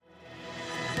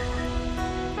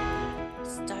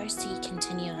StarSeed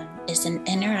Continuum is an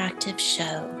interactive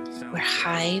show where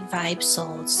high vibe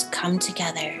souls come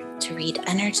together to read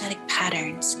energetic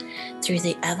patterns through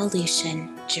the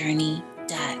evolution journey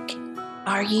deck.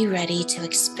 Are you ready to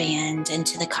expand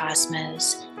into the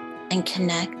cosmos and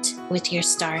connect with your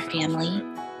star family?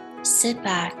 Sit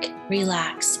back,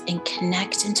 relax, and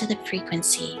connect into the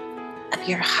frequency of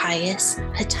your highest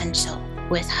potential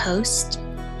with host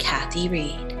Kathy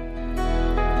Reed.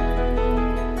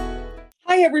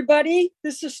 Hi, everybody.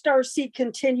 This is StarSeed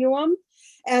Continuum,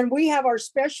 and we have our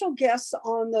special guest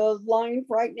on the line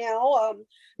right now,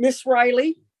 Miss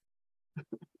Riley.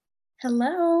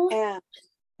 Hello. And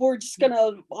I'm just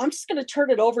gonna turn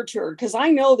it over to her because I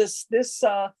know this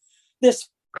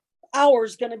hour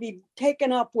is going to be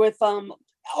taken up with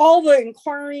all the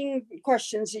inquiring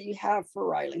questions that you have for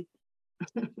Riley.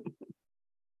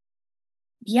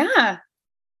 Yeah,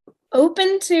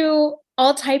 open to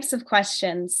all types of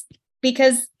questions,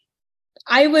 because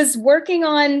I was working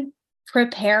on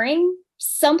preparing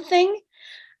something,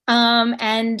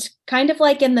 and kind of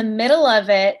like in the middle of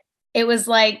it, it was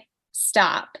like,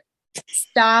 stop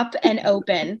and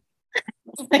open.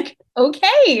 Like,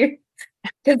 okay,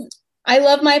 because I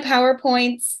love my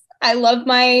PowerPoints. I love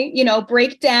my,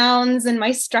 breakdowns and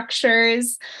my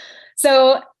structures.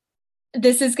 So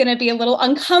this is going to be a little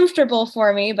uncomfortable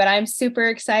for me, but I'm super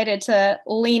excited to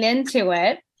lean into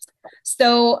it.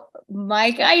 So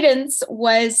my guidance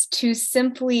was to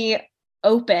simply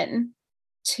open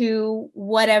to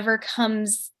whatever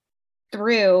comes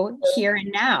through here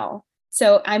and now.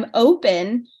 So I'm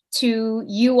open to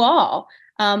you all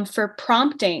for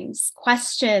promptings,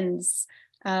 questions,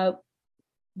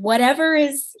 whatever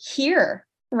is here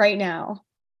right now.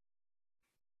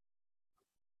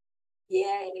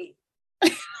 Yay.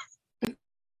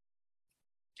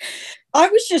 I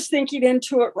was just thinking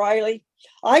into it, Riley.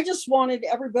 I just wanted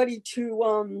everybody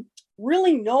to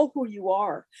really know who you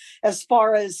are as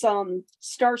far as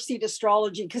StarSeed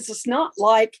astrology, because it's not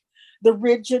like the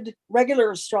rigid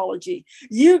regular astrology.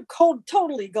 You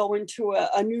totally go into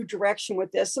a new direction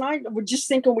with this. And I was just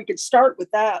thinking we could start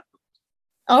with that.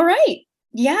 All right.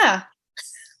 Yeah.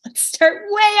 Let's start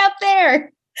way up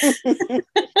there.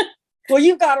 Well,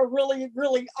 you've got a really,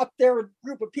 really up there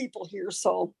group of people here.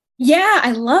 So yeah,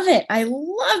 I love it. I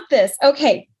love this.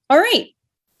 Okay. All right.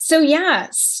 So yeah,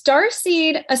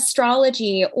 StarSeed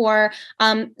astrology, or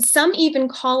some even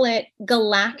call it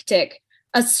galactic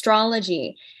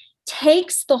astrology,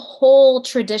 takes the whole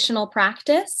traditional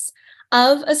practice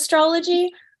of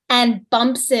astrology and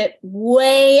bumps it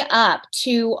way up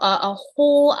to a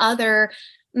whole other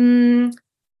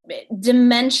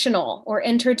dimensional or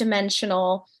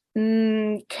interdimensional,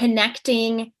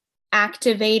 connecting,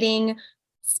 activating,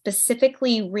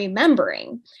 specifically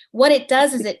remembering. What it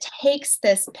does is it takes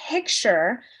this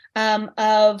picture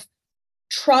of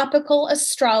tropical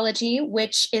astrology,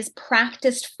 which is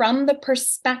practiced from the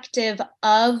perspective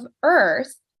of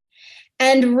Earth,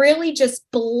 and really just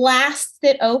blasts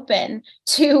it open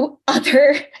to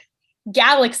other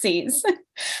galaxies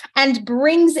and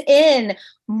brings in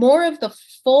more of the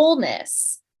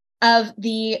fullness of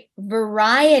the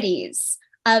varieties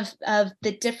of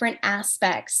the different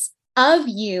aspects of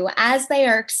you as they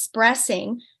are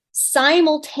expressing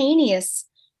simultaneous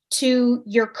to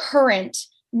your current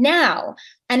now.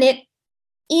 And it,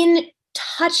 in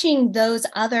touching those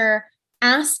other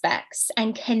aspects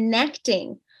and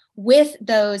connecting with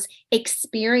those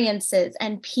experiences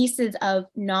and pieces of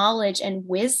knowledge and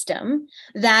wisdom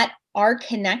that are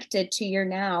connected to your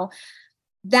now,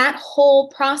 that whole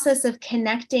process of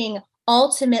connecting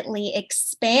ultimately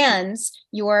expands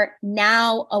your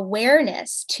now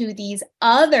awareness to these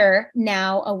other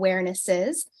now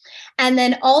awarenesses, and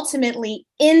then ultimately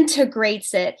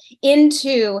integrates it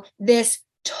into this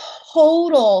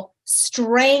total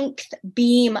strength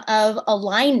beam of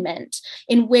alignment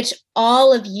in which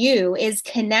all of you is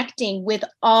connecting with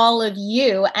all of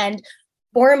you and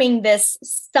forming this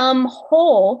sum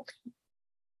whole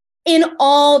in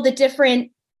all the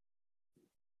different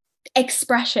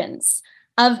expressions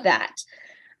of that.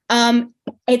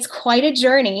 It's quite a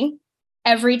journey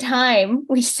every time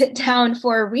we sit down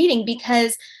for a reading,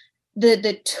 because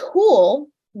the tool,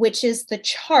 which is the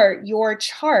chart, your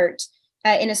chart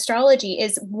in astrology,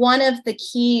 is one of the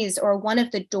keys or one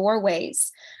of the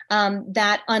doorways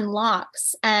that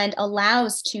unlocks and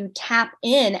allows to tap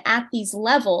in at these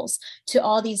levels to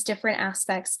all these different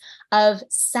aspects of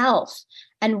self.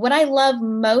 And what I love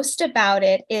most about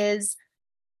it is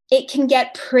it can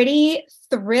get pretty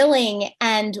thrilling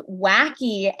and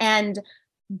wacky and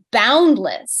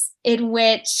boundless, in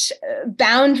which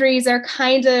boundaries are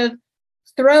kind of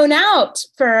thrown out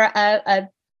for a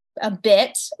a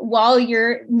bit while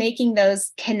you're making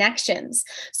those connections.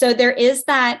 So there is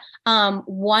that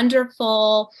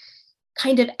wonderful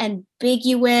kind of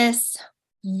ambiguous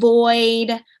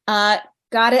void.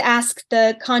 Got to ask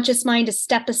the conscious mind to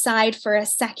step aside for a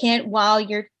second while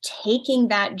you're taking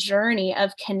that journey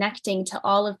of connecting to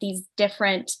all of these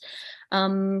different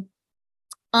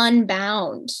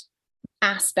unbound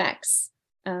aspects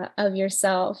of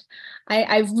yourself.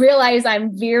 I realize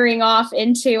I'm veering off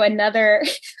into another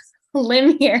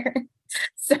limb here,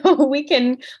 so we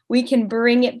can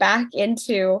bring it back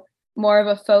into more of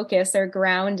a focus or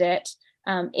ground it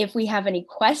if we have any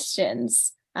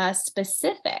questions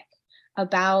specific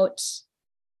about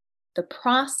the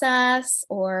process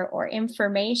or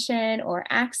information or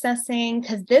accessing,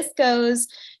 because this goes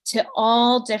to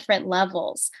all different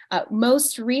levels.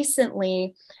 Most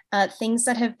recently, things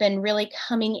that have been really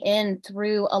coming in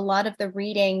through a lot of the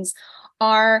readings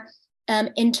are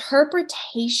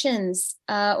interpretations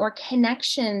or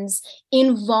connections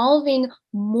involving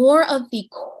more of the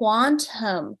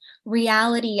quantum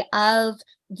reality of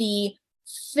the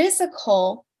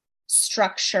physical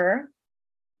structure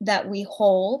that we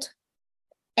hold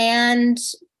and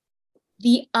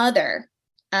the other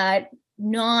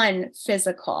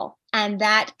non-physical, and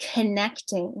that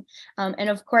connecting. And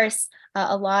of course,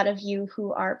 a lot of you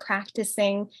who are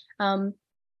practicing the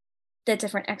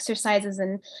different exercises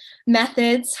and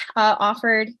methods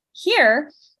offered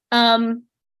here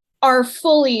are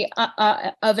fully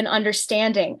of an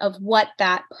understanding of what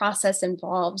that process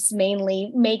involves,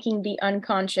 mainly making the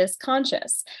unconscious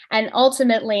conscious. And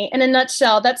ultimately, in a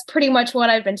nutshell, that's pretty much what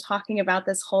I've been talking about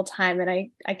this whole time. And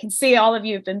I can see all of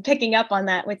you have been picking up on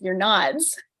that with your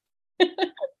nods.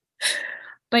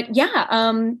 But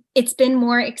yeah, it's been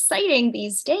more exciting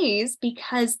these days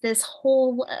because this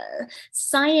whole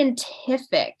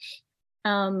scientific,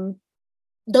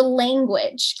 the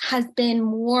language has been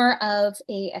more of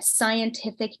a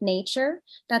scientific nature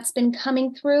that's been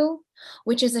coming through,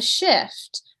 which is a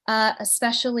shift,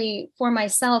 especially for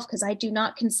myself, because I do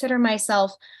not consider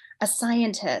myself a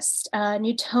scientist.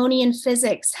 Newtonian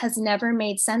physics has never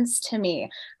made sense to me.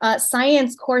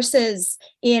 Science courses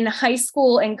in high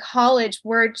school and college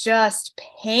were just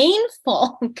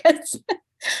painful because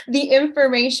the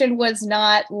information was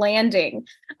not landing.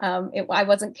 I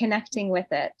wasn't connecting with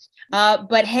it.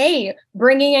 But hey,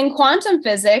 bringing in quantum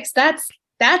physics, that's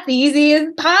easy as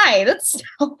pie.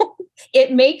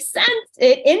 It makes sense.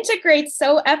 It integrates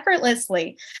so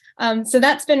effortlessly. So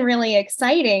that's been really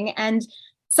exciting, and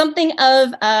something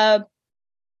of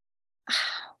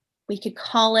we could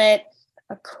call it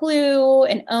a clue,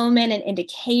 an omen, an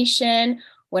indication,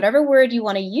 whatever word you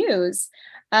want to use,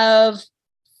 of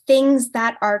things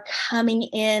that are coming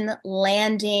in,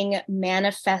 landing,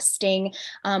 manifesting,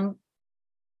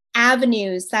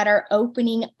 avenues that are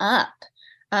opening up,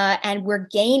 and we're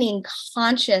gaining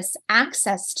conscious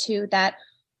access to that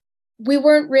we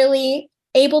weren't really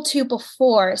able to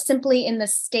before, simply in the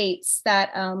states that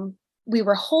we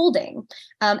were holding.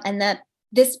 And that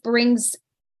this brings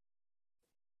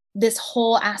this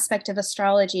whole aspect of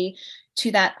astrology to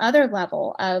that other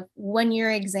level of when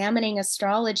you're examining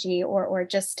astrology or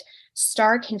just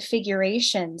star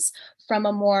configurations from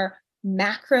a more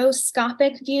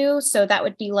macroscopic view. So that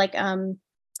would be like a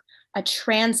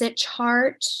transit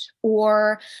chart,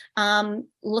 or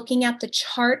looking at the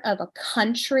chart of a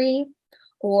country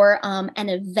or an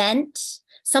event,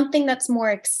 something that's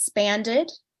more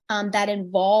expanded, that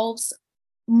involves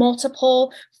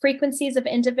multiple frequencies of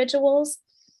individuals.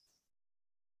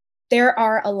 There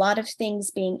are a lot of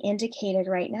things being indicated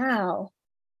right now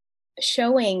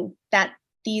showing that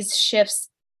these shifts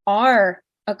are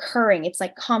occurring. It's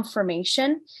like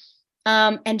confirmation,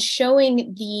 and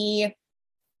showing the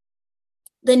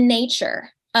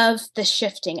nature of the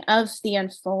shifting, of the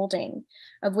unfolding,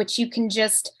 of which you can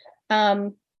just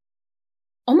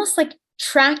almost like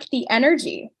track the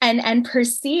energy and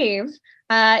perceive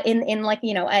in like,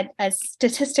 you know, a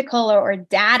statistical or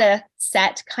data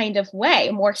set kind of way,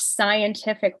 more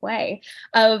scientific way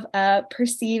of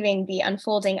perceiving the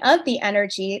unfolding of the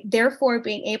energy, therefore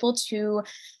being able to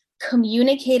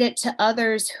communicate it to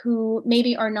others who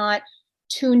maybe are not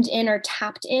tuned in or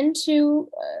tapped into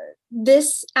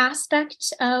this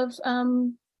aspect of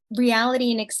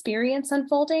reality and experience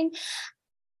unfolding.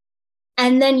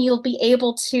 And then you'll be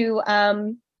able to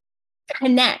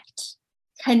connect,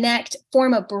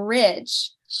 form a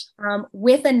bridge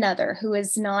with another who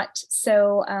is not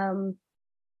so,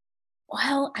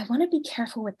 well, I want to be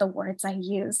careful with the words I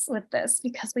use with this,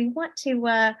 because we want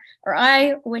to, or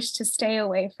I wish to stay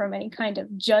away from any kind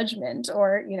of judgment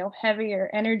or, you know, heavier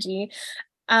energy.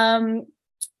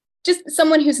 Just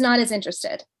someone who's not as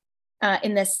interested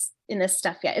in this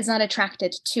stuff yet, is not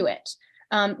attracted to it.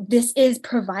 This is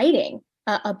providing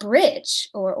a bridge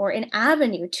or an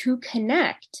avenue to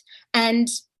connect and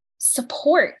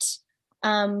support.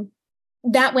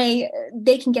 That way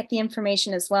they can get the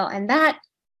information as well. And that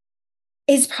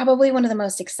is probably one of the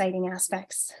most exciting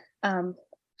aspects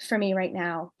for me right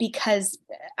now, because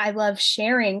I love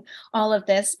sharing all of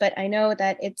this, but I know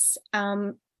that it's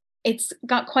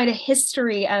got quite a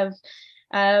history of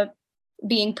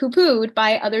being poo-pooed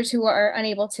by others who are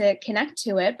unable to connect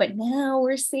to it. But now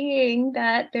we're seeing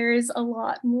that there's a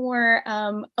lot more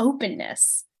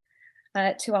openness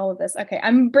to all of this. Okay,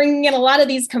 I'm bringing in a lot of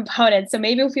these components, so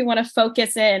maybe if we want to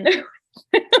focus in.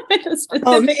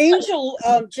 Angel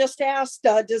just asked,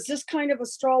 does this kind of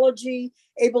astrology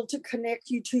able to connect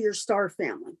you to your star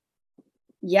family?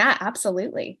 Yeah,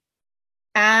 absolutely.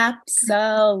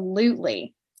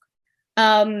 Absolutely.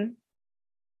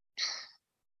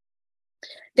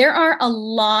 There are a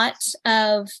lot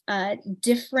of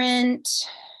different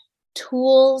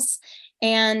tools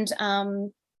and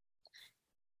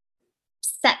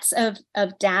sets of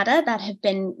data that have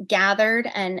been gathered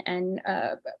and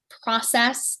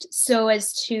processed so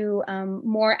as to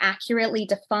more accurately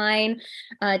define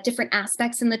different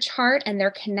aspects in the chart and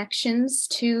their connections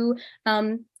to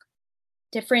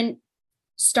different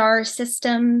star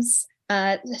systems,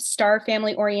 star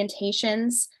family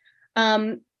orientations.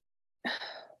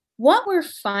 What we're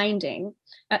finding,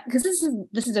 because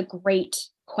this is a great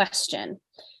question,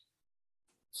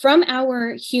 from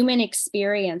our human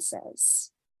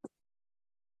experiences,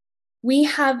 we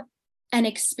have an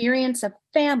experience of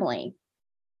family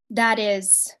that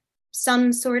is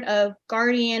some sort of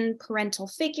guardian parental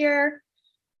figure,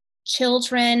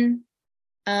 children,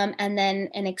 and then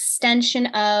an extension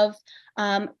of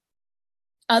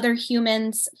other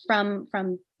humans from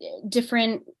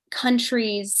different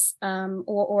countries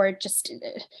or just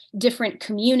different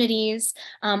communities,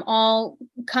 all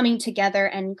coming together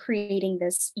and creating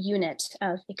this unit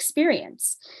of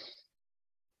experience.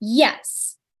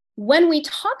 Yes, when we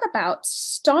talk about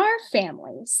star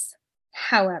families,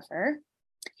 however,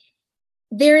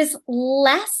 there is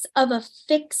less of a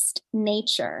fixed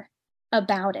nature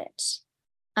about it.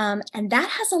 And that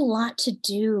has a lot to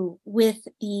do with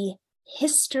the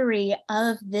history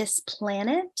of this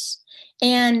planet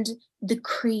and the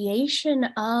creation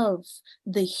of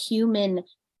the human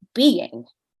being.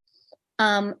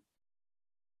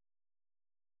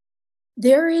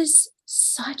 There is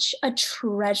such a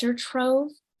treasure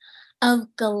trove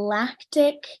of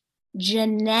galactic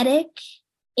genetic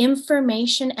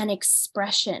information and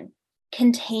expression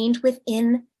contained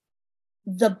within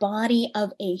the body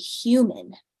of a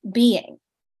human being.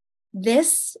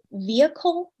 This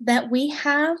vehicle that we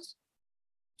have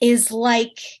is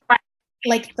like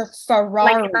the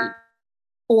Ferrari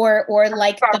or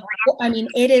like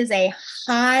it is a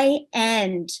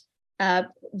high-end,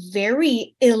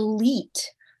 very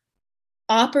elite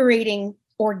operating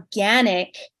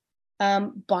organic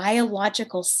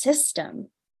biological system.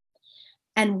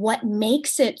 And what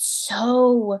makes it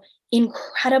so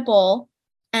incredible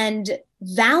and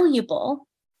valuable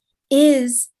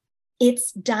is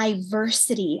its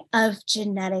diversity of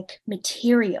genetic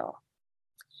material.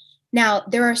 Now,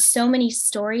 there are so many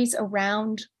stories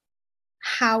around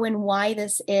how and why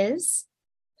this is.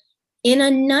 In a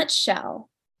nutshell,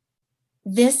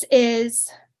 this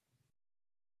is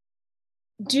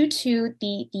due to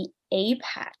the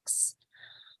apex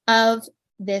of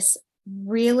this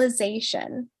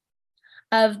realization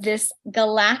of this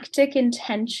galactic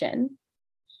intention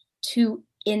to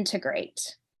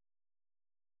integrate.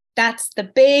 That's the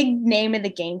big name of the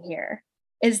game here,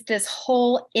 is this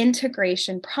whole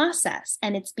integration process,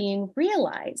 and it's being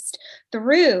realized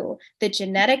through the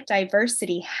genetic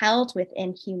diversity held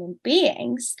within human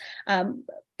beings,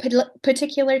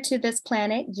 particular to this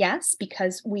planet, yes,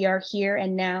 because we are here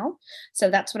and now. So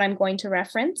that's what I'm going to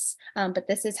reference, but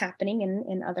this is happening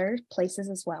in other places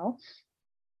as well.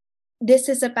 This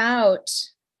is about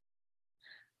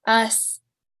us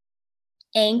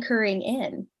anchoring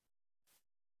in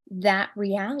that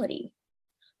reality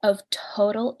of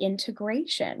total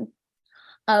integration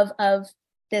of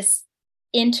this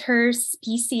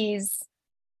interspecies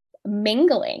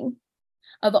mingling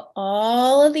of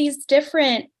all of these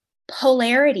different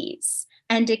polarities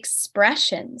and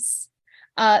expressions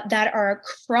that are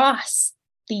across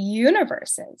the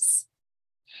universes,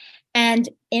 and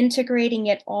integrating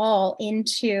it all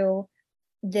into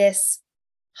this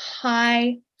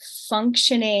high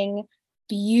functioning,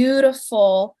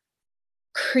 beautiful,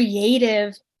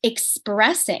 creative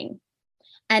expressing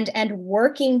and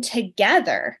working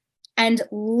together and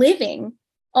living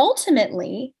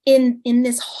ultimately in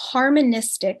this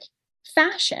harmonistic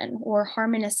fashion or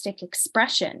harmonistic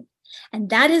expression. And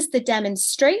that is the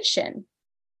demonstration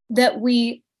that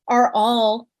we are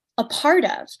all a part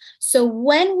of. So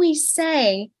when we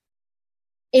say,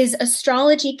 is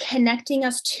astrology connecting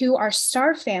us to our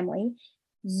star family?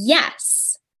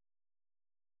 Yes.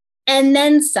 And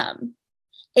then some.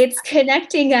 It's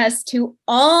connecting us to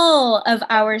all of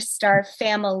our star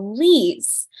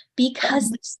families,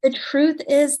 because the truth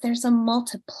is there's a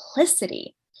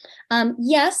multiplicity.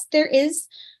 Yes, there is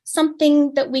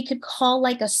something that we could call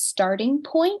like a starting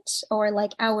point, or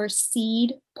like our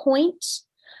seed point,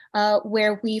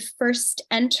 where we first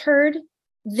entered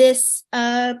this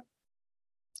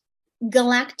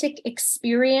galactic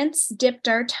experience, dipped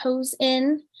our toes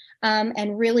in,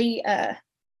 and really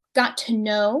got to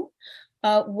know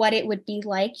what it would be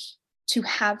like to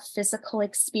have physical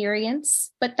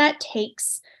experience. But that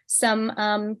takes some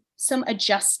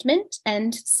adjustment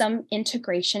and some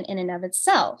integration in and of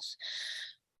itself.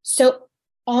 So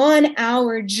on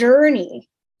our journey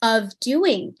of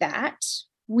doing that,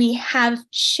 we have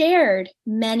shared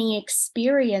many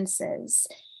experiences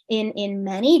in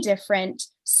many different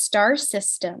star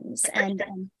systems and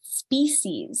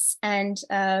species and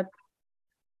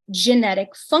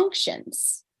genetic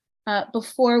functions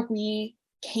before we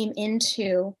came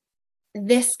into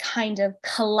this kind of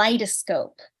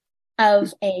kaleidoscope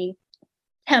of a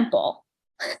temple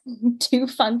to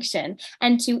function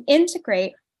and to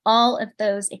integrate all of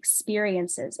those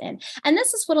experiences in. And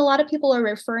this is what a lot of people are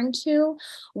referring to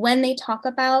when they talk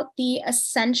about the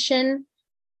ascension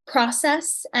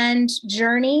process and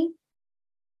journey.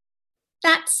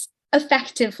 That's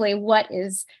effectively what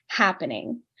is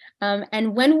happening.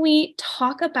 And when we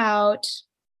talk about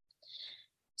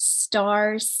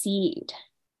StarSeed,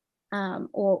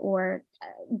 or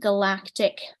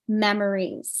galactic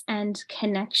memories and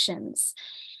connections,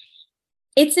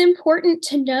 it's important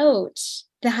to note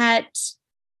that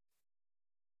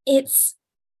it's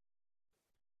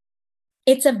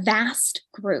a vast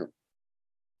group.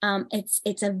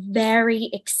 It's a very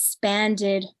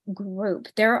expanded group.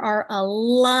 There are a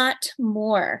lot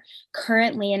more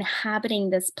currently inhabiting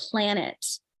this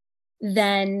planet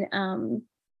than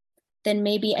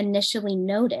maybe initially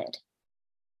noted.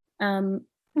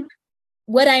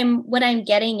 What I'm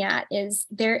getting at is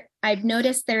I've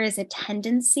noticed there is a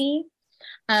tendency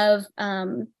of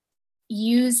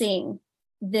using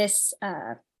this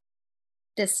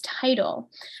title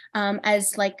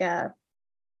as like a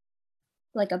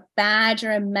badge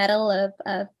or a medal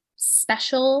of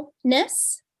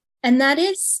specialness. And that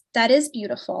is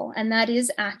beautiful, and that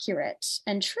is accurate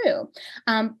and true.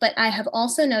 But I have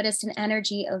also noticed an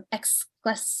energy of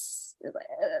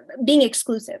being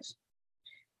exclusive.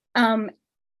 And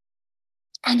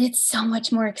it's so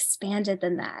much more expanded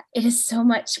than that. It is so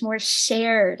much more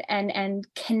shared and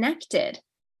connected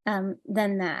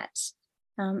than that.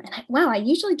 I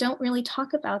usually don't really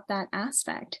talk about that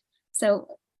aspect.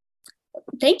 So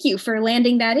thank you for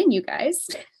landing that in, you guys.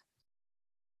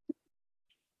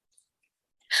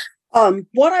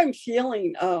 What I'm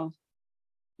feeling,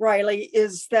 Riley,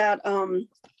 is that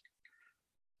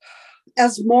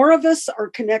as more of us are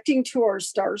connecting to our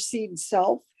starseed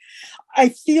self, I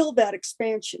feel that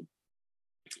expansion.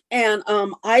 And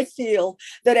I feel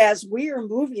that as we are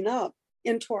moving up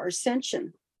into our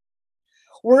ascension,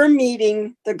 we're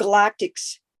meeting the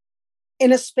galactics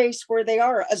in a space where they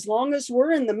are. As long as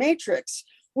we're in the matrix,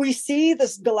 we see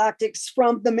this galactics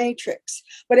from the matrix.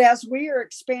 But as we are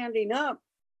expanding up,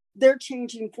 they're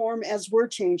changing form as we're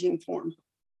changing form.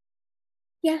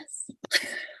 Yes.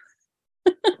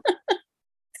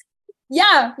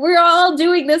 Yeah, we're all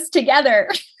doing this together.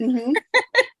 Mm-hmm.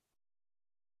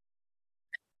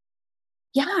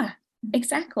 Yeah,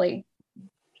 exactly.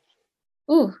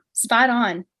 Ooh, spot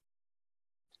on.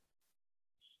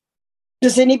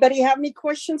 Does anybody have any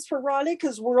questions for Riley?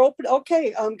 Because we're open.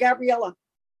 Okay, Gabriella.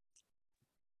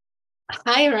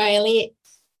 Hi, Riley.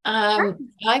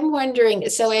 I'm wondering,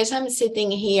 so as I'm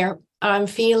sitting here, I'm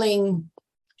feeling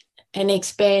an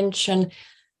expansion.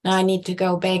 Now I need to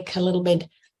go back a little bit.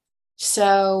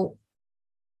 So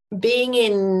being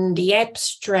in the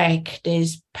abstract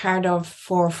is part of,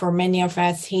 for many of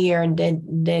us here,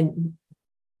 the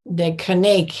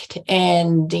connect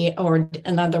and or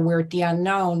another word, the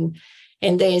unknown.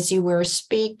 And as you were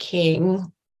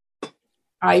speaking,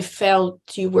 I felt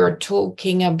you were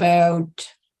talking about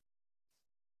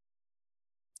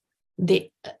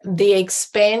the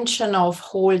expansion of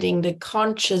holding the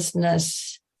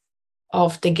consciousness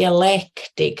of the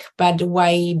galactic, but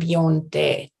way beyond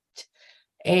that.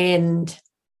 And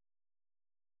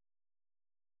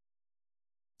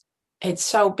it's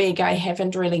so big I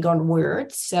haven't really got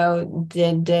words. So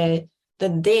the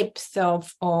depth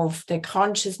of the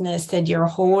consciousness that you're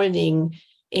holding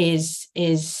is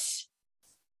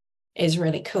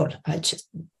really cool. Just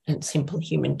in simple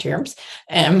human terms.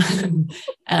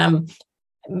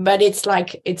 But it's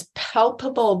like, it's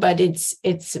palpable, but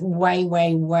it's way,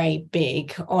 way, way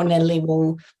big on a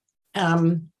level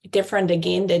different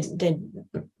again that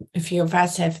a few of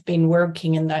us have been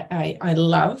working, and I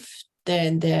love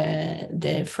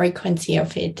the frequency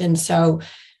of it. And so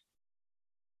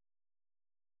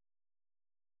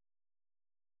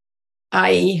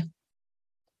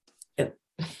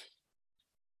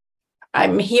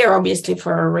I'm here obviously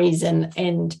for a reason,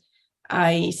 and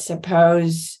I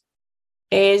suppose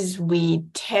as we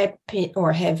tap it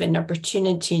or have an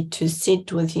opportunity to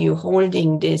sit with you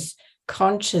holding this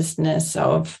consciousness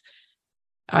of,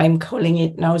 I'm calling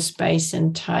it no space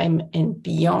and time and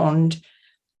beyond,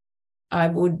 I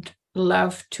would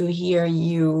love to hear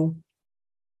you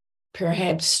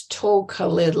perhaps talk a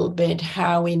little bit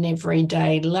how in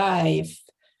everyday life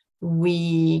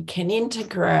we can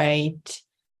integrate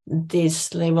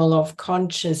this level of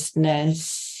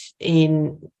consciousness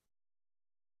in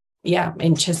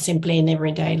just simply in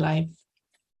everyday life.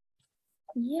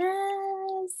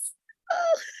 Yes.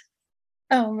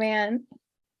 Oh man.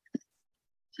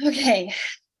 Okay.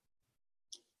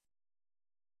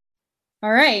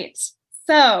 All right.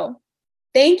 So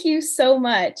thank you so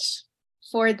much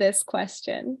for this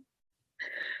question,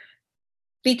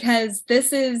 because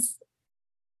this is,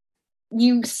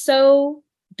 you so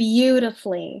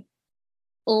beautifully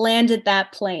landed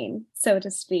that plane, so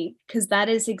to speak, because that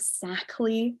is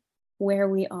exactly where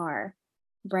we are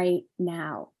right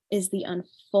now, is the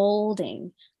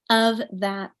unfolding of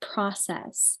that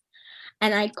process.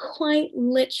 And I quite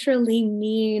literally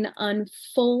mean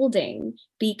unfolding,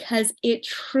 because it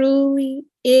truly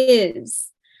is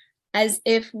as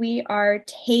if we are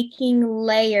taking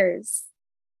layers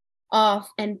off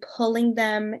and pulling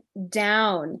them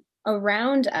down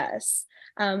around us.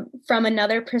 From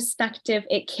another perspective,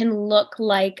 it can look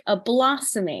like a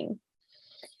blossoming.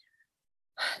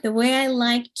 The way I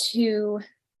like to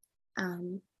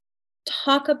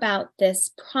talk about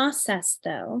this process,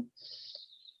 though,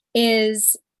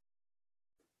 is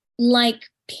like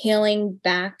peeling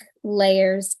back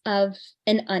layers of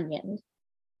an onion.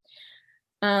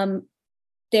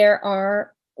 There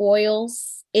are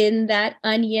oils in that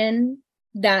onion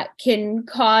that can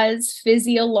cause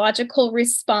physiological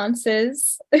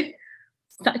responses,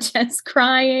 such as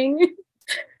crying,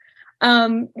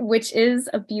 which is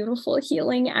a beautiful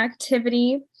healing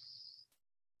activity.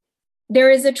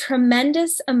 There is a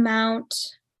tremendous amount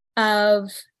of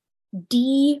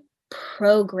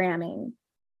deprogramming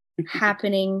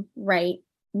happening right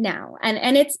now.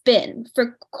 And it's been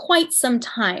for quite some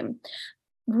time.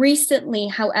 Recently,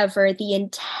 however, the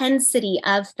intensity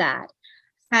of that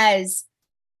has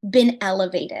been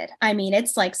elevated. I mean,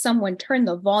 it's like someone turned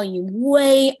the volume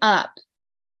way up,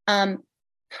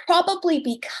 probably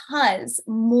because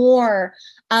more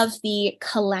of the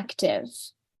collective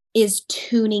is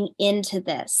tuning into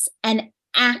this and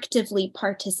actively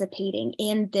participating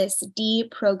in this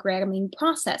deprogramming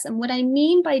process. And what I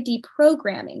mean by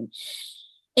deprogramming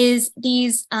is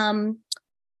these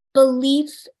belief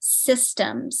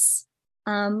systems,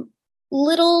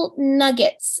 little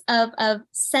nuggets of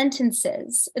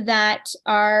sentences that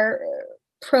are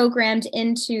programmed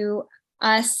into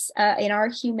us in our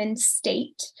human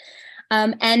state,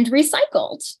 and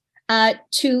recycled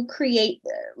to create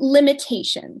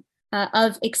limitation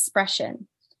of expression.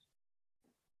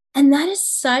 And that is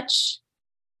such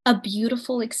a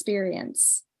beautiful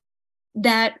experience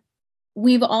that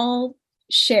we've all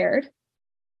shared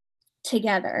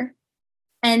together.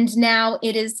 And now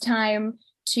it is time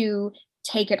to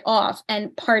take it off.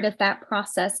 And part of that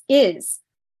process is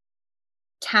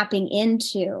tapping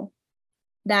into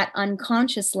that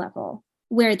unconscious level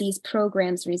where these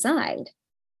programs reside,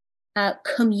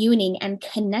 communing and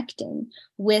connecting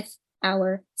with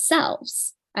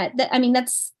ourselves.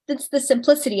 That's the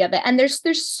simplicity of it. And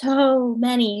there's so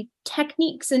many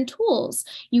techniques and tools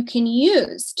you can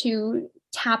use to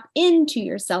tap into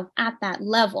yourself at that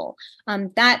level.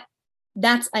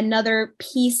 That's another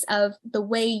piece of the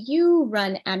way you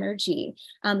run energy,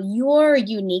 your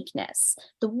uniqueness,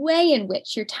 the way in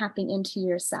which you're tapping into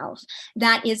yourself.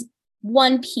 That is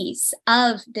one piece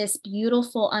of this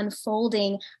beautiful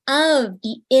unfolding of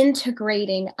the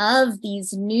integrating of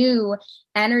these new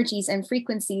energies and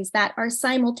frequencies that are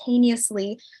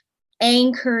simultaneously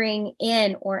anchoring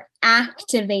in or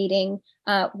activating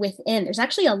within. There's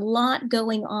actually a lot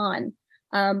going on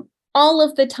all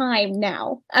of the time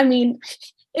now. I mean,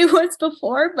 it was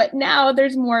before, but now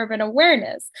there's more of an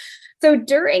awareness. So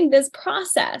during this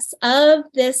process of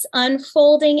this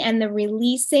unfolding and the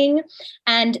releasing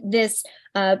and this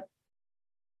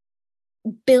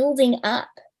building up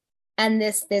and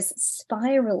this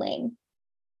spiraling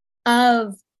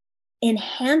of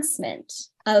enhancement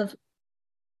of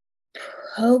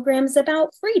programs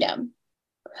about freedom,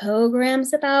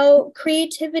 programs about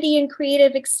creativity and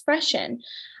creative expression,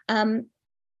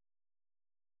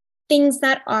 things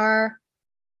that are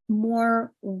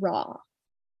more raw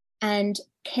and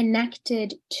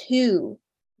connected to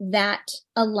that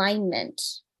alignment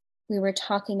we were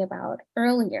talking about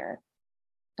earlier,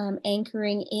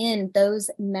 anchoring in those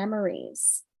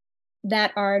memories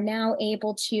that are now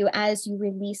able to, as you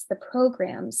release the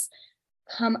programs,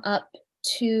 come up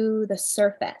to the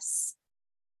surface.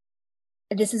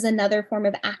 This is another form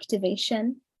of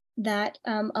activation that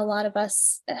a lot of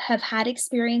us have had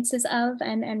experiences of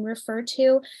and refer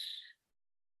to.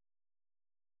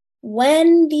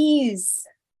 When these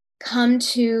come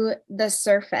to the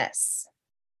surface,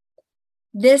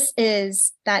 this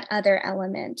is that other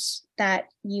element that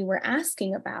you were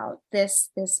asking about, this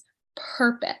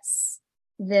purpose,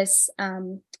 this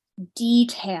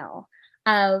detail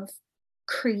of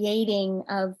creating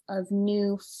of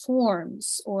new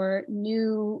forms or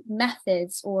new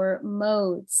methods or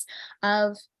modes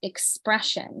of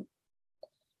expression.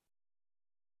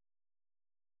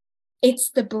 It's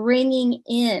the bringing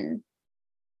in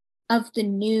of the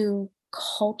new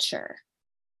culture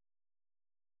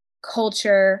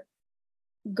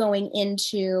going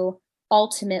into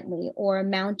ultimately or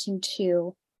amounting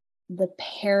to the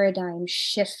paradigm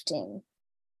shifting.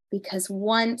 Because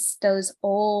once those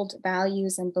old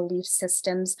values and belief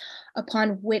systems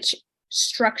upon which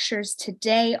structures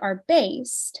today are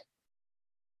based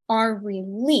are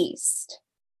released,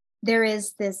 there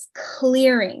is this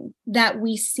clearing that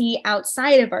we see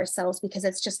outside of ourselves because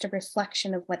it's just a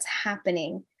reflection of what's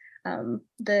happening.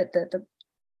 The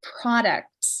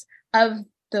products of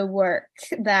the work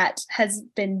that has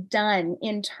been done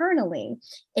internally,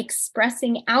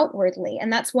 expressing outwardly.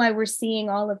 And that's why we're seeing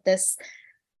all of this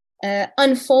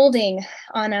unfolding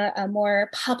on a more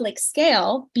public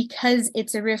scale, because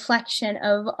it's a reflection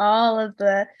of all of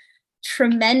the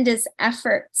tremendous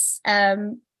efforts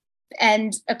and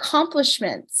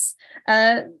accomplishments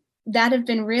that have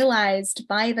been realized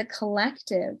by the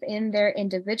collective in their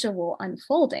individual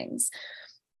unfoldings.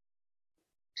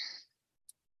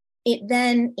 It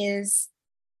then is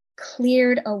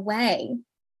cleared away,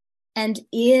 and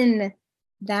in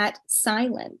that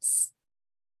silence,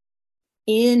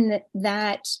 in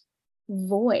that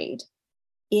void,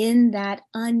 in that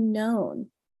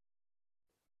unknown,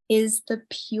 is the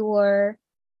pure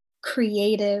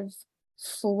creative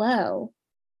flow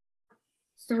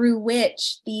through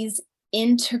which these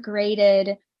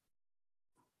integrated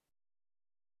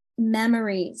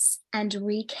memories and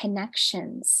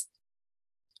reconnections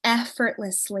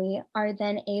effortlessly are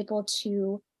then able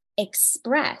to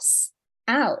express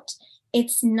out.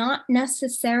 It's not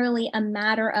necessarily a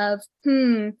matter of,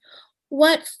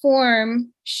 what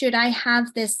form should I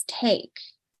have this take?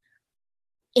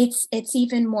 It's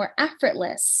even more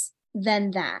effortless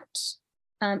than that.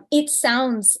 It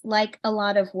sounds like a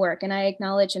lot of work, and I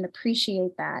acknowledge and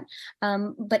appreciate that.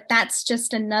 But that's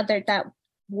just another, that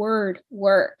word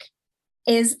work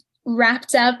is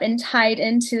wrapped up and tied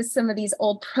into some of these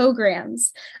old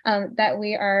programs that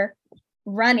we are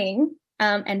running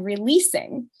and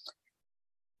releasing.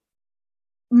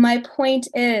 My point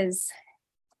is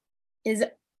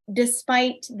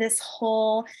despite this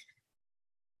whole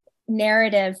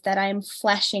narrative that I'm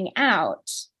fleshing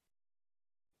out,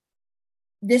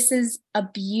 this is a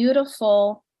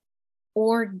beautiful,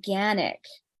 organic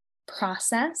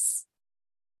process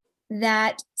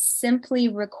that simply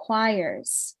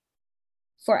requires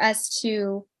for us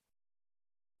to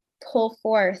pull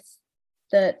forth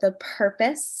the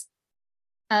purpose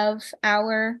of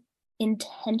our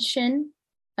intention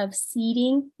of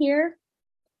seeding here.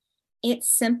 It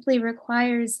simply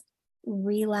requires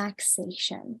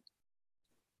relaxation,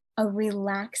 a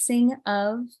relaxing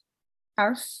of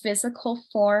our physical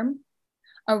form,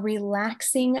 a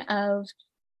relaxing of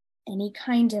any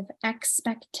kind of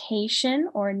expectation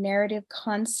or narrative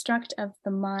construct of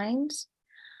the mind,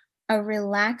 a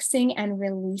relaxing and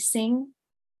releasing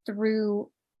through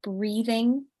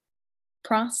breathing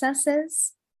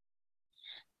processes.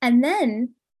 And then,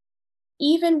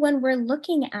 even when we're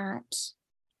looking at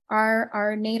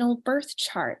our natal birth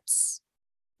charts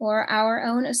or our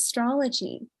own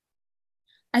astrology,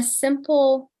 a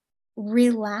simple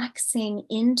relaxing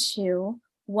into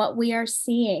what we are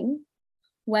seeing,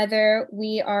 whether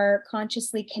we are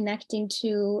consciously connecting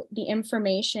to the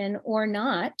information or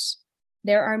not,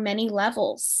 there are many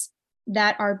levels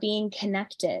that are being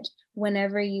connected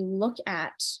whenever you look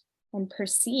at and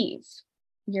perceive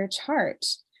your chart.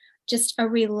 Just a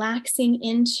relaxing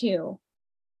into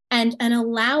and an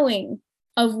allowing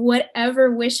of whatever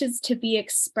wishes to be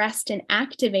expressed and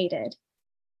activated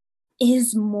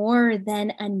is more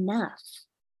than enough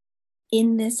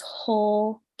in this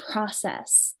whole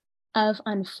process of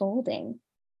unfolding.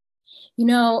 You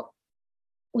know,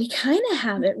 we kind of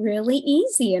have it really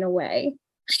easy in a way.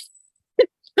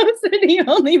 Those are the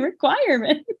only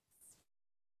requirements.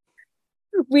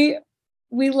 We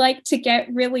like to get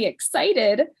really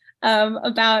excited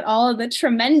about all of the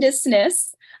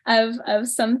tremendousness of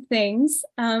some things,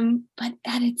 but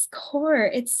at its core,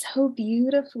 it's so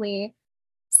beautifully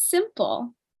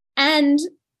simple, and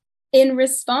in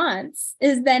response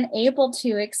is then able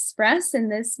to express in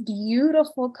this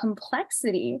beautiful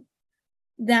complexity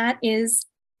that is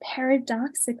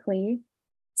paradoxically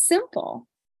simple.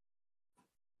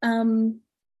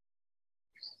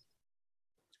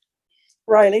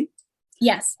 Riley?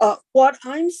 Yes. What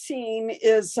I'm seeing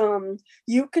is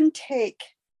you can take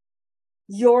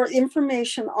your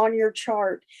information on your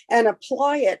chart and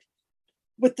apply it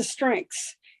with the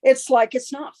strengths. It's like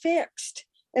it's not fixed.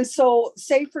 And so,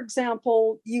 say, for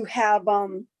example, you have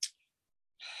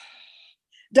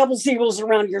double zeros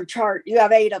around your chart. You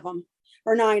have 8 of them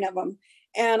or 9 of them.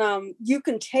 And you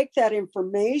can take that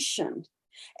information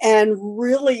and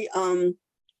really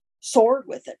soar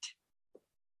with it.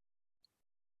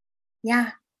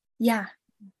 Yeah. Yeah.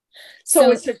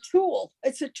 So it's a tool.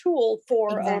 It's a tool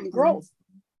for exactly. Growth.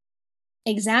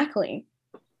 Exactly.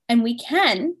 And we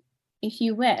can, if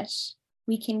you wish,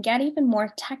 we can get even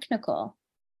more technical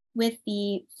with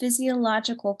the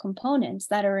physiological components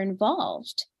that are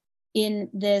involved in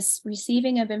this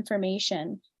receiving of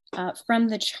information from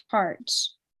the chart.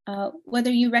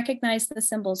 Whether you recognize the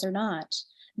symbols or not,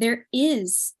 there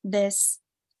is this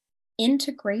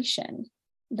integration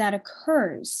that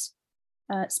occurs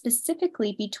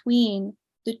specifically between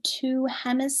the 2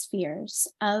 hemispheres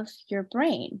of your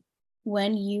brain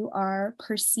when you are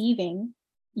perceiving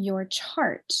your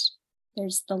chart.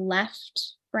 There's the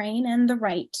left brain and the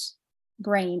right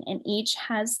brain, and each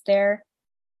has their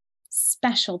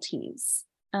specialties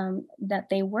that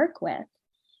they work with.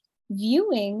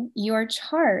 Viewing your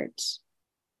chart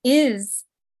is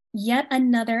yet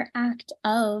another act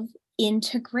of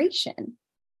integration.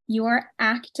 You are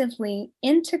actively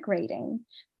integrating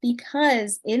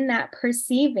because in that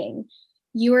perceiving,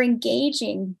 you're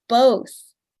engaging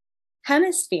both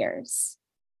hemispheres.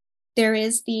 There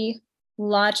is the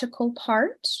logical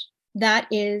part that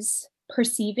is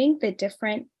perceiving the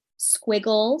different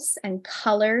squiggles and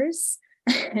colors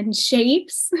and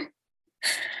shapes.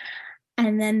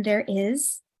 And then there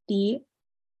is the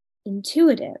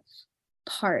intuitive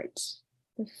part,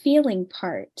 the feeling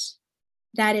part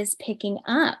that is picking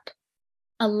up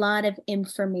a lot of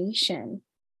information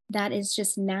that is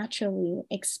just naturally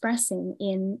expressing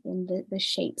in the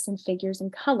shapes and figures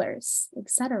and colors,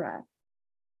 etc.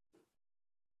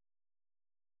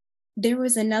 There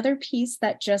was another piece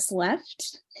that just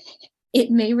left. It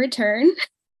may return.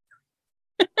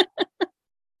 I'm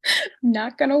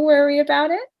not going to worry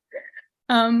about it.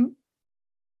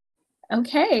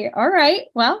 Okay, all right.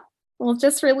 Well, we'll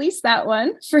just release that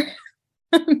one for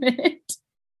a minute.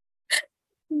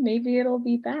 Maybe it'll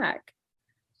be back.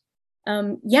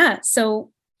 Yeah,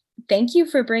 so thank you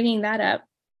for bringing that up,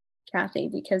 Kathy,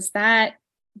 because that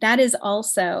is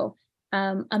also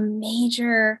a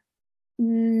majorly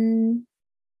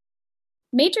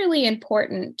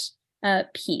important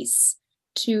piece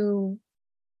to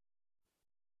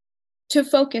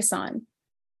focus on.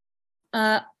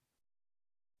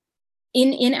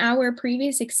 In our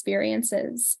previous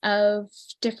experiences of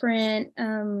different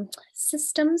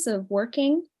systems of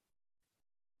working,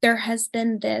 there has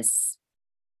been this,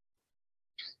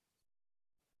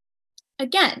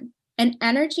 again, an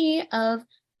energy of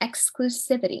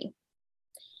exclusivity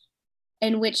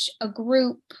in which a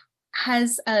group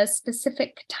has a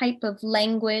specific type of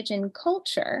language and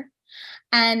culture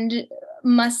and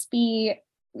must be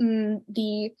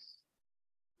the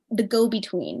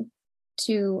go-between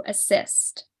to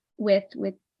assist with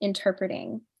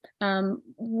interpreting,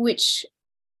 which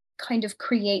kind of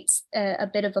creates a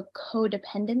bit of a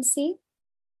codependency,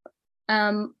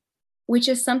 which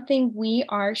is something we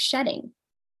are shedding.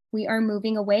 We are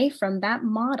moving away from that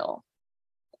model.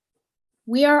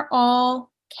 We are all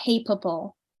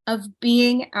capable of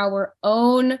being our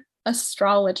own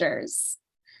astrologers,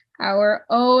 our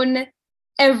own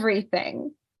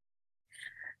everything.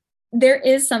 there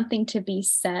is something to be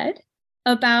said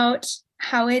about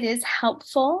how it is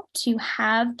helpful to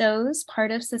have those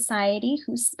part of society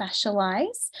who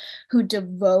specialize, who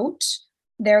devote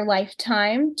their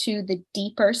lifetime to the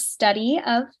deeper study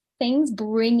of things,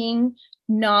 bringing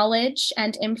knowledge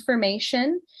and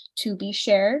information to be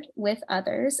shared with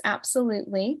others,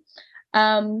 absolutely.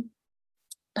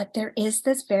 But there is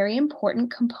this very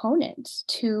important component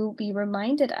to be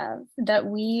reminded of, that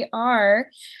we are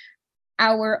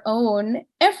our own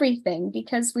everything,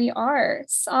 because we are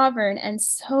sovereign and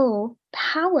so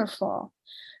powerful.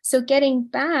 So getting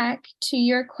back to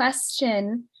your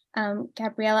question,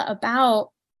 Gabriella,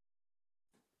 about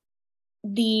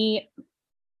the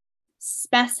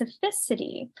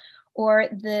specificity or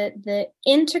the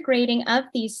integrating of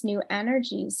these new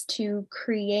energies to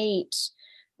create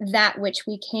that which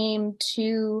we came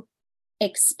to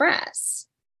express.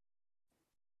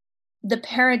 The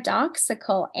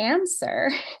paradoxical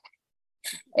answer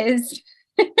is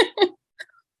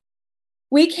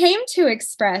we came to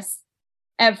express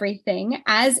everything,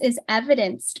 as is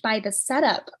evidenced by the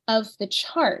setup of the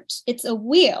chart. It's a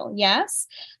wheel, yes?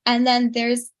 And then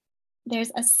there's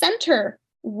a center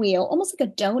wheel, almost like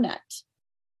a donut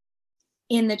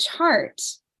in the chart.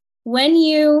 When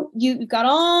you got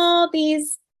all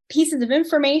these pieces of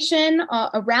information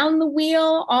around the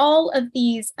wheel, all of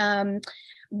these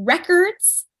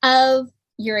records of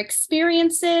your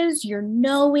experiences, your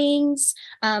knowings,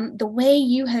 the way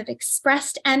you have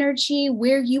expressed energy,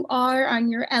 where you are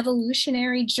on your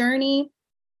evolutionary journey.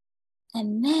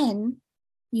 And then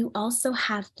you also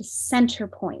have the center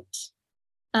point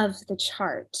of the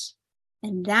chart,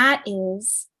 and that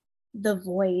is the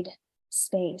void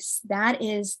space. That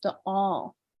is the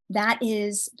all. That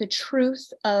is the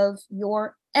truth of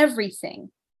your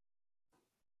everything.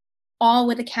 All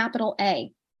with a capital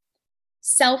A.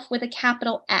 Self with a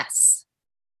capital S.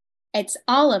 It's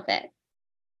all of it.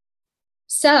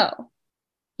 So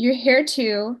you're here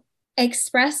to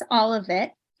express all of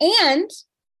it and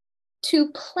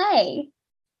to play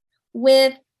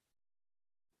with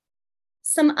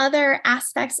some other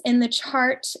aspects in the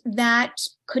chart that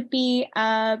could be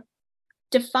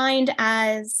defined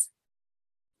as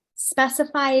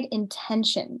specified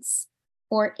intentions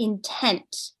or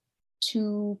intent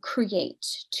to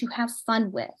create, to have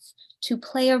fun with, to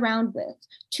play around with,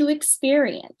 to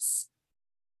experience,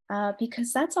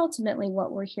 because that's ultimately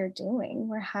what we're here doing.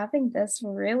 We're having this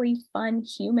really fun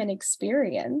human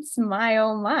experience. My,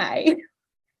 oh my.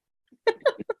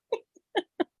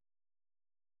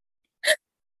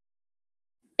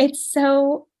 It's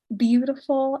so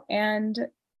beautiful and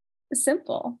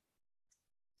simple.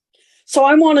 So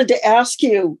I wanted to ask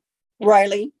you,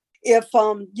 Riley, if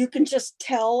you can just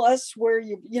tell us where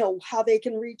how they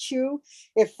can reach you,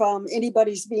 if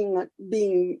anybody's being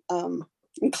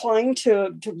inclined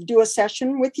to do a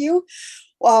session with you.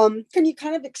 Can you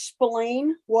kind of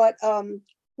explain what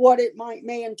it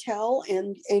may entail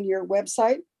and your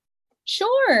website?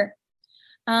 Sure.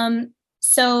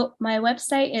 So my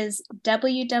website is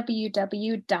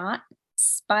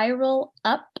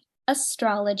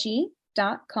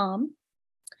www.spiralupastrology.com.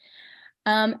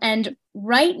 And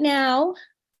right now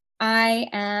I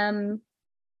am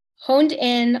honed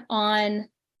in on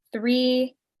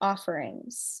 3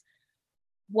 offerings.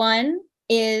 One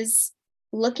is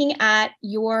looking at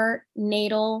your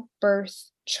natal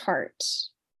birth chart,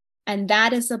 and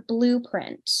that is a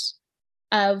blueprint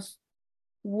of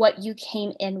what you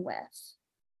came in with.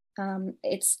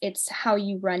 It's how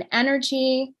you run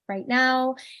energy right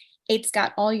now. It's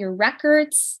got all your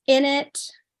records in it.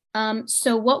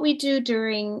 So what we do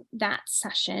during that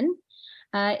session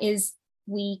is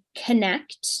we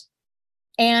connect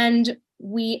and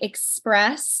we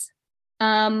express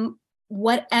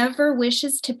whatever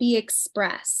wishes to be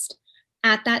expressed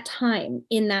at that time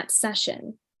in that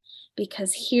session.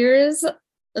 Because here's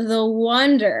the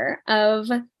wonder of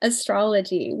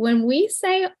astrology. When we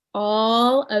say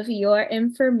all of your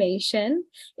information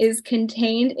is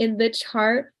contained in the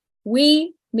chart,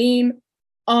 we mean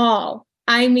all.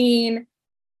 I mean,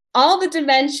 all the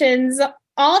dimensions,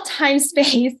 all time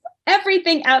space,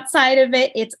 everything outside of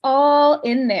it, it's all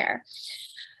in there.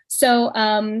 So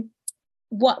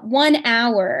what 1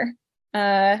 hour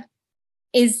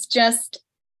is just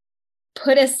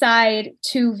put aside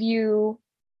to view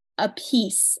a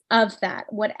piece of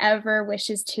that, whatever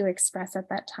wishes to express at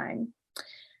that time.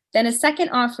 Then a second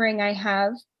offering I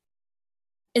have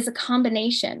is a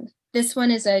combination. This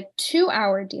one is a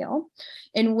 2-hour deal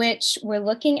in which we're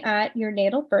looking at your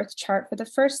natal birth chart for the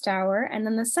first hour. And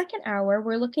then the second hour,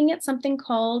 we're looking at something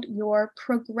called your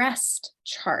progressed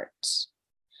chart.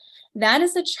 That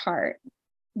is a chart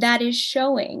that is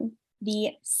showing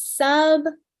the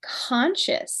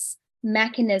subconscious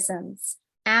mechanisms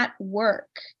at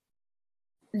work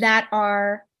that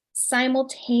are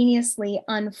simultaneously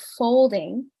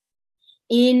unfolding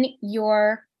in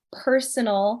your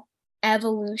personal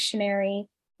evolutionary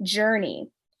journey.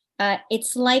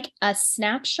 It's like a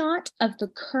snapshot of the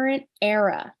current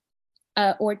era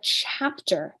or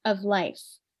chapter of life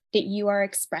that you are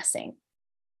expressing.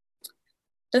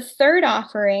 The third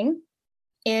offering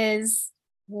is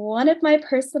one of my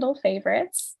personal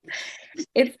favorites.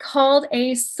 It's called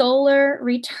a solar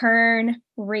return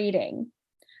reading.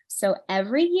 So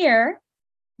every year,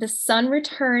 the sun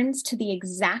returns to the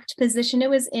exact position it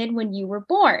was in when you were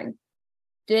born.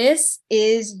 This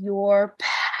is your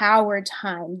power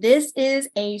time. This is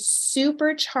a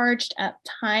supercharged up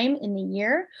time in the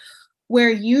year where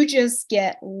you just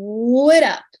get lit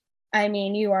up. I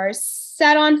mean, you are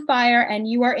set on fire and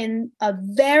you are in a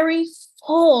very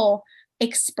full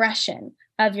expression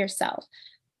of yourself.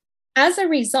 As a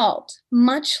result,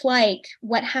 much like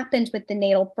what happened with the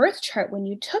natal birth chart when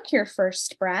you took your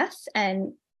first breath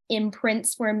and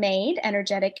imprints were made,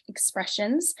 energetic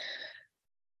expressions,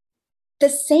 the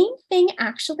same thing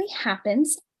actually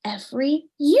happens every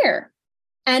year.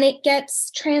 And it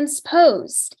gets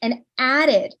transposed and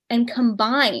added and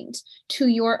combined to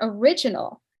your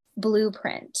original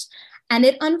blueprint. And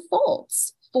it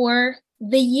unfolds for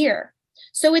the year.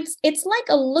 So it's like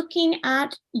a looking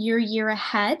at your year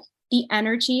ahead, the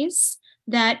energies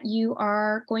that you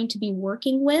are going to be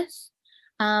working with.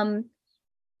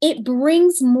 It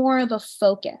brings more of a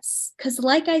focus because,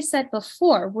 like I said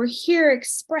before, we're here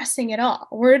expressing it all.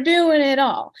 We're doing it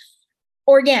all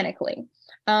organically.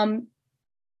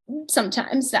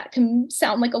 Sometimes that can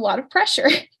sound like a lot of pressure.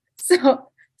 So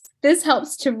this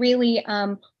helps to really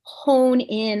hone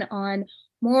in on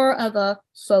more of a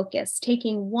focus,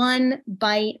 taking one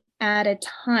bite at a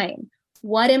time.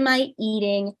 What am I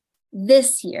eating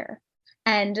this year?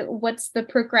 And what's the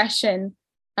progression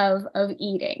of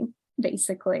eating?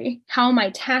 Basically, how am I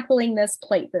tackling this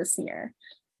plate this year?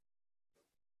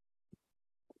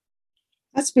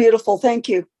 That's beautiful. Thank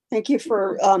you. Thank you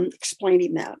for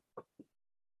explaining that.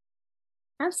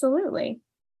 Absolutely.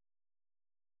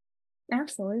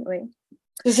 Absolutely.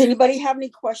 Does anybody have any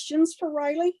questions for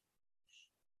Riley?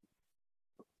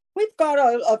 We've got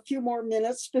a few more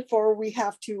minutes before we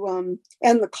have to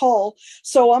end the call.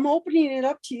 So I'm opening it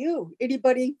up to you.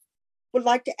 Anybody would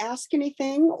like to ask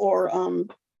anything or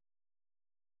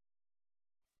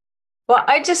Well,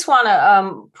 I just want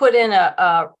to put in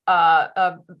a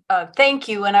thank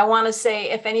you, and I want to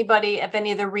say if any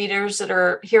of the readers that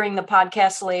are hearing the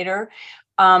podcast later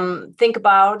think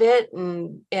about it,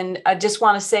 and I just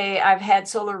want to say I've had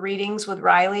solar readings with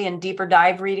Riley and deeper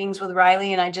dive readings with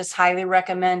Riley, and I just highly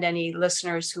recommend any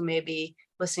listeners who may be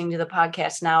listening to the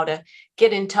podcast now to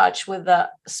get in touch with the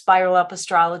Spiral Up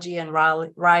Astrology and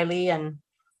Riley, and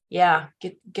yeah,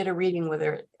 get a reading with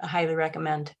her. I highly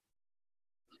recommend.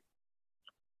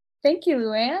 Thank you,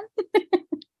 Luann.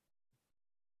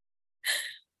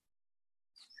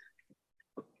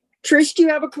 Trish, do you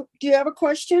have a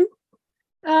question?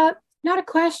 Not a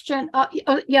question.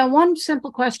 Yeah, one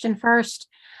simple question first.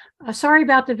 Sorry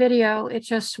about the video; it's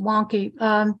just wonky.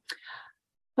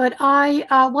 But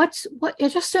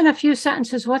just in a few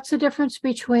sentences, what's the difference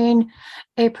between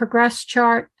a progressed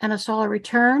chart and a solar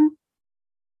return?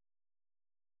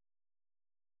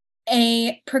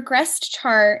 A progressed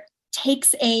chart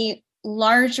takes a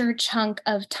larger chunk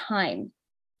of time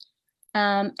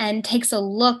and takes a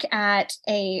look at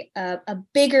a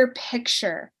bigger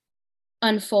picture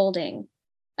unfolding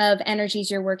of energies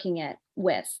you're working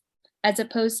with, as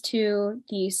opposed to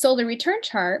the solar return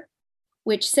chart,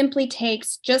 which simply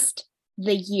takes just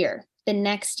the year, the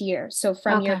next year. So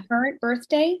from your current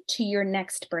birthday to your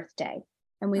next birthday.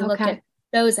 And we look at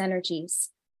those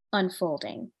energies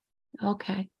unfolding.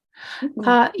 Okay.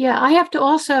 Yeah, I have to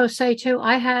also say too,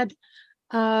 I had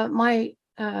my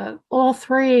all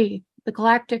three, the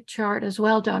galactic chart as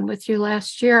well done with you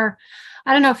last year.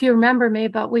 I don't know if you remember me,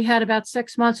 but we had about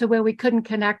 6 months where we couldn't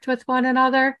connect with one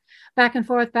another, back and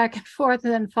forth, and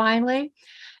then finally.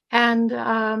 And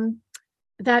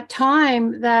that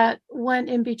time that went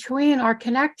in between our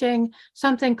connecting,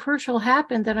 something crucial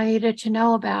happened that I needed to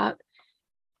know about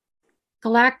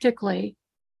galactically,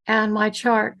 and my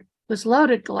chart was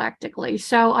loaded galactically.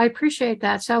 So I appreciate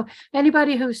that. So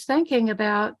anybody who's thinking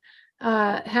about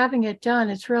having it done,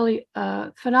 it's really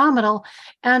phenomenal.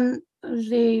 And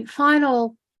the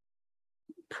final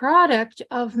product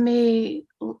of me,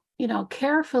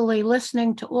 carefully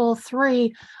listening to all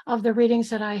three of the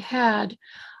readings that I had,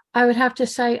 I would have to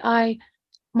say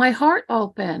my heart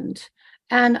opened,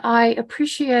 and I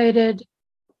appreciated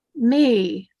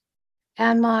me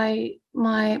and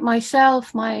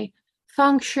myself, my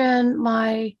function,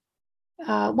 my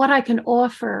what I can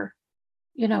offer,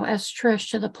 as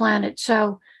Trish to the planet.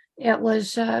 So it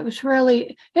was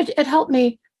really, it helped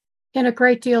me in a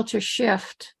great deal to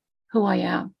shift who I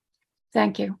am.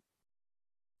 Thank you.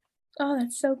 Oh,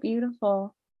 that's so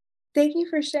beautiful. Thank you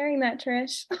for sharing that,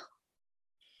 Trish.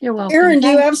 You're welcome. Erin, do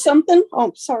you have something?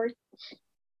 Oh, sorry.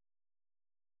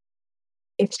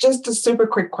 It's just a super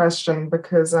quick question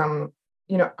because,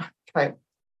 okay,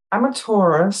 I'm a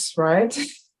Taurus, right?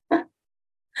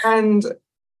 And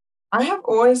I have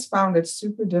always found it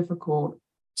super difficult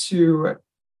to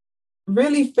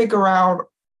really figure out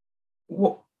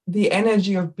what the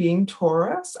energy of being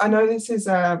Taurus. I know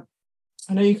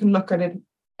I know you can look at it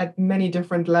at many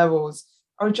different levels.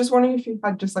 I was just wondering if you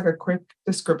had just like a quick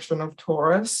description of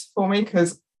Taurus for me,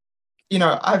 because,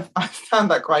 I've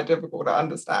found that quite difficult to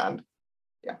understand.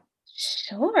 Yeah.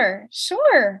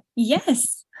 Sure.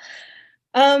 Yes.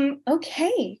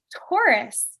 Okay,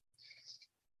 Taurus.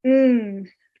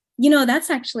 That's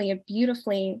actually a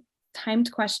beautifully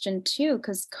timed question too,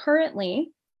 because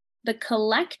currently the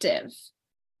collective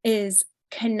is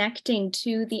connecting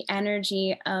to the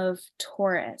energy of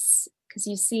Taurus, because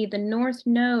you see the North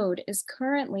Node is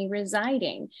currently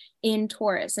residing in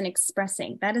Taurus and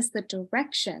expressing. That is the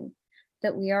direction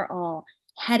that we are all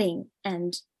heading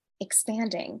and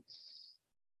expanding.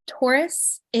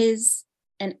 Taurus is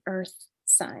an earth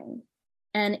sign,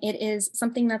 and it is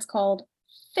something that's called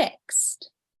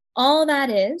fixed. All that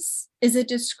is a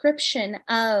description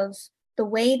of the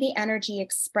way the energy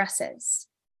expresses.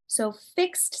 So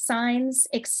fixed signs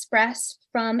express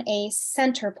from a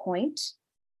center point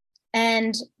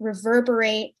and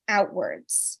reverberate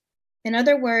outwards. In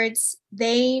other words,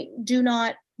 they do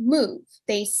not move.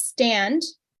 They stand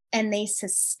and they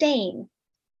sustain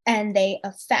and they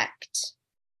affect.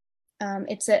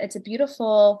 It's a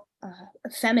beautiful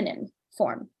feminine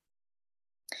form.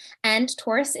 And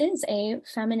Taurus is a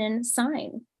feminine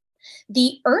sign.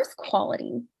 The earth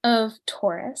quality of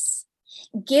Taurus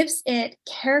gives it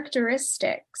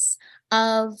characteristics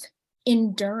of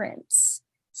endurance,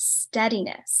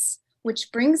 steadiness,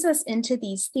 which brings us into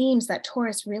these themes that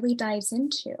Taurus really dives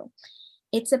into.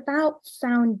 It's about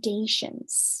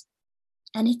foundations,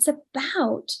 and it's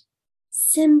about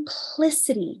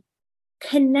simplicity,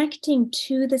 connecting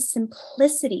to the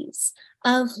simplicities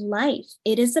of life.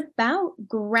 It is about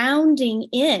grounding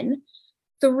in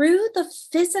through the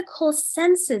physical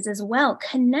senses as well,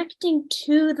 connecting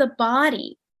to the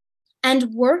body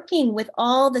and working with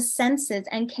all the senses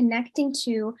and connecting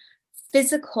to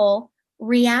physical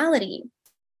reality.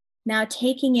 Now,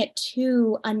 taking it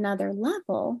to another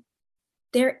level,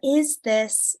 there is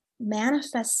this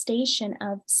manifestation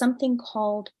of something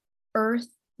called earth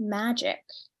magic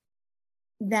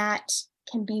that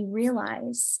can be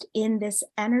realized in this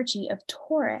energy of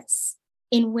Taurus,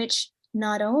 in which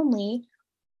not only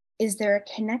is there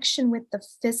a connection with the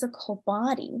physical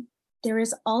body, there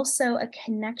is also a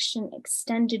connection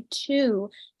extended to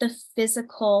the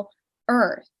physical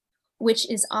earth, which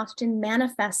is often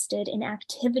manifested in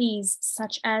activities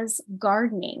such as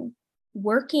gardening,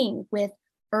 working with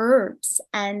herbs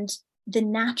and the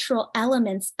natural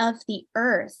elements of the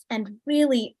earth, and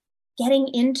really getting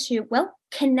into,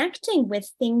 connecting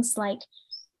with things like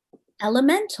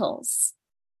elementals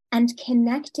and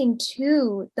connecting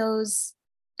to those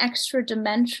extra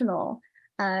dimensional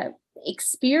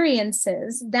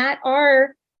experiences that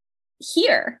are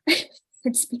here.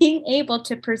 It's being able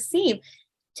to perceive,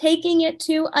 taking it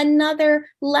to another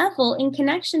level in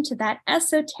connection to that.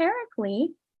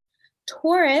 Esoterically,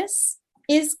 Taurus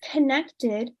is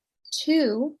connected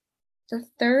to the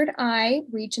third eye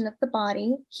region of the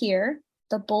body here,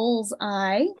 the bull's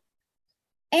eye,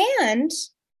 and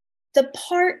the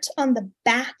part on the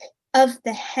back of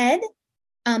the head,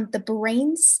 the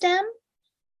brain stem.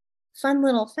 Fun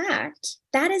little fact,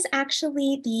 that is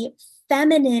actually the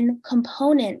feminine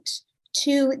component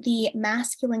to the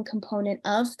masculine component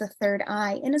of the third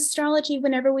eye. In astrology,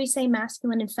 whenever we say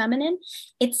masculine and feminine,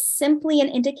 it's simply an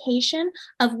indication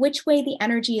of which way the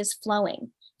energy is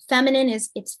flowing. Feminine is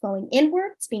it's flowing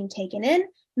inward, it's being taken in.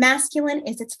 Masculine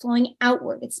is it's flowing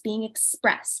outward, it's being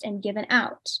expressed and given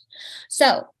out.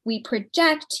 So we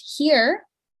project here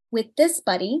with this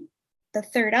buddy, the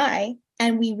third eye,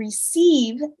 and we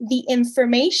receive the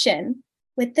information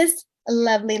with this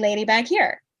lovely lady back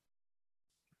here.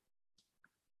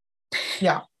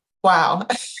 Yeah. Wow.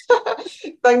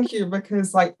 Thank you,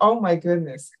 because oh my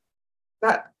goodness,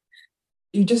 that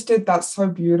you just did that so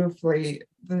beautifully.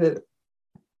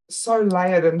 so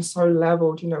layered and so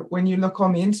leveled. You know, when you look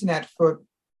on the internet for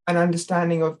an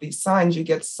understanding of these signs, you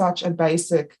get such a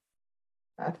basic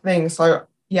thing. So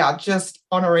yeah, just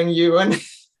honoring you, and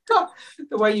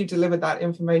the way you delivered that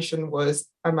information was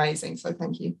amazing. So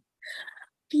thank you.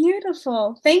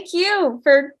 Beautiful. Thank you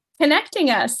for connecting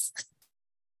us.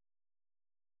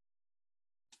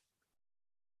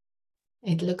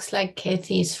 It looks like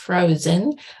Kathy's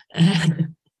frozen.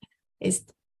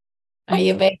 Are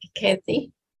you back,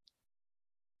 Kathy?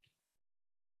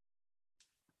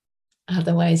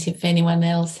 Otherwise, if anyone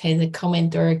else has a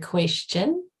comment or a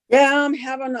question. Yeah, I'm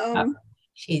having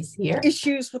she's here.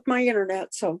 Issues with my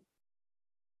internet, so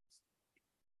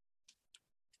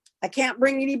I can't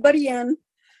bring anybody in.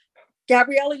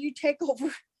 Gabriella, you take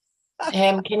over.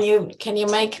 Can you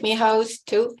make me host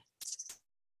too?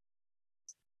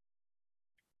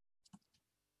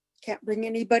 Can't bring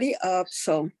anybody up,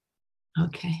 so.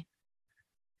 Okay.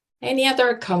 Any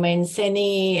other comments,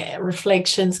 any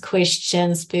reflections,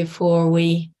 questions before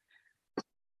we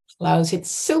close? It's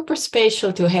super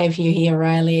special to have you here,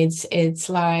 Riley. It's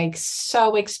like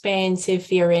so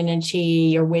expansive, your energy,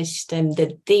 your wisdom,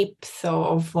 the depth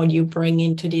of what you bring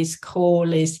into this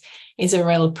call is a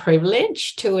real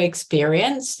privilege to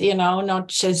experience, you know, not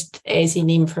just as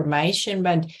in information,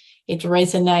 but it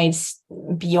resonates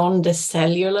beyond the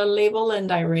cellular level.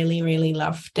 And I really, really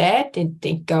love that.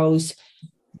 It goes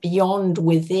beyond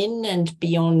within and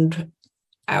beyond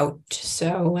out.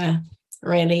 So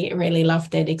really, really love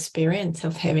that experience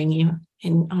of having you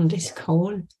on this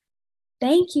call.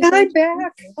 Thank you. I'm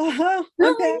back. I'm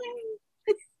back.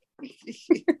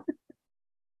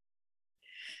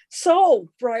 So,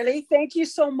 Riley, thank you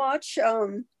so much.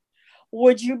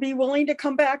 Would you be willing to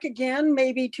come back again,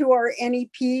 maybe to our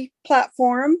NEP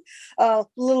platform a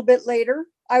little bit later?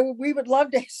 We would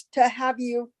love to have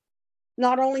you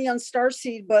not only on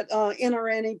StarSeed, but in our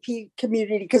NEP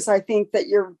community, because I think that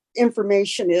your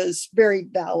information is very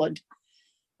valid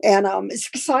and it's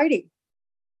exciting.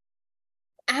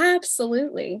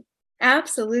 Absolutely.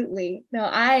 Absolutely. No,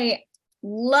 I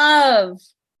love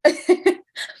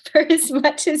for as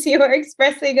much as you're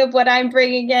expressing of what I'm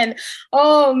bringing in.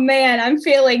 Oh man, I'm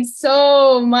feeling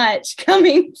so much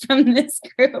coming from this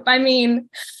group. I mean,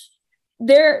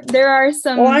 there are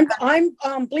some. Oh,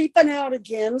 I'm bleeping out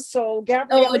again. So,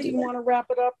 Gabrielle, you want to wrap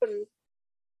it up? And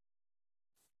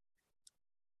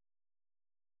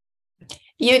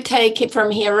you take it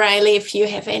from here, Riley, if you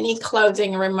have any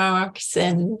closing remarks.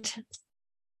 And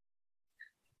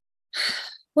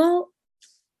well,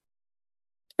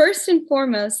 first and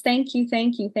foremost, thank you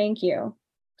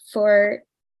for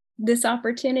this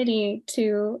opportunity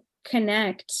to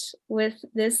connect with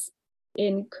this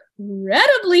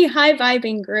incredibly high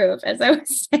vibing group. As I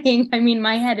was saying, I mean,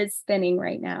 my head is spinning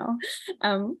right now.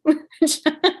 I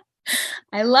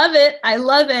love it.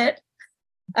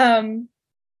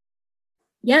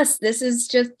 Yes, this is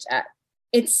just,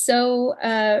 it's so,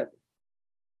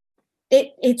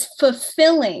 it's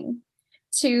fulfilling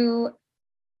to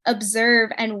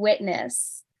observe and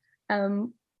witness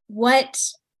what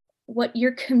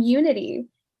your community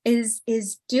is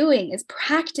doing, is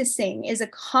practicing, is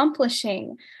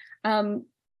accomplishing.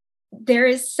 There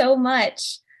is so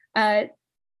much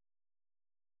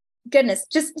goodness,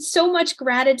 just so much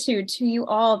gratitude to you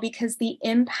all, because the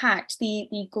impact, the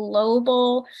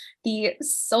global, the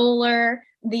solar,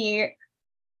 the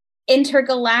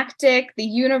intergalactic, the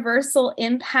universal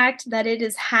impact that it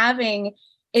is having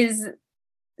is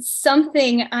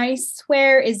something I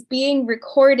swear is being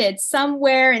recorded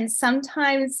somewhere in some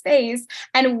time space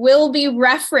and will be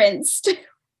referenced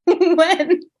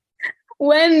when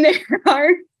there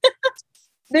are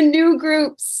the new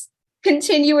groups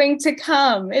continuing to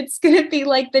come. It's going to be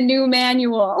like the new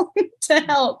manual to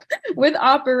help with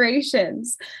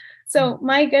operations. So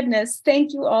my goodness,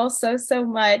 thank you all so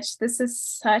much. This is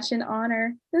such an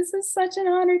honor. This is such an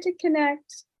honor to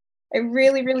connect. I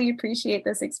really, really appreciate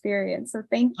this experience. So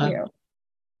thank you.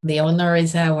 The honor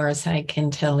is ours, I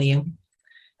can tell you.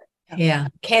 Yeah.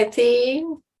 Kathy?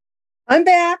 I'm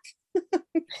back.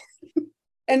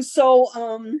 And so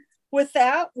with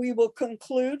that, we will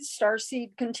conclude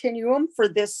StarSeed Continuum for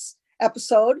this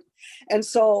episode. And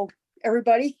so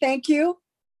everybody, thank you.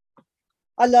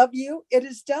 I love you. It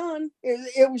is done.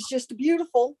 It was just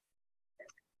beautiful.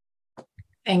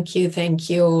 Thank you. Thank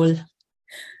you all.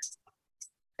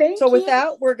 So with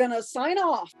that, we're going to sign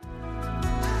off.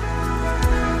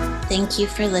 Thank you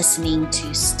for listening to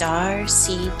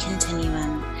StarSeed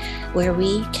Continuum, where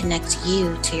we connect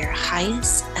you to your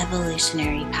highest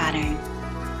evolutionary pattern.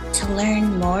 To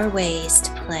learn more ways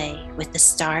to play with the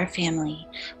Star family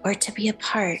or to be a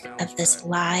part of this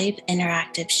live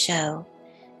interactive show,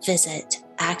 visit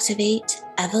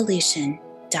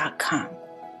activateevolution.com.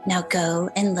 Now go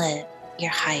and live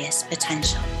your highest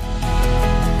potential.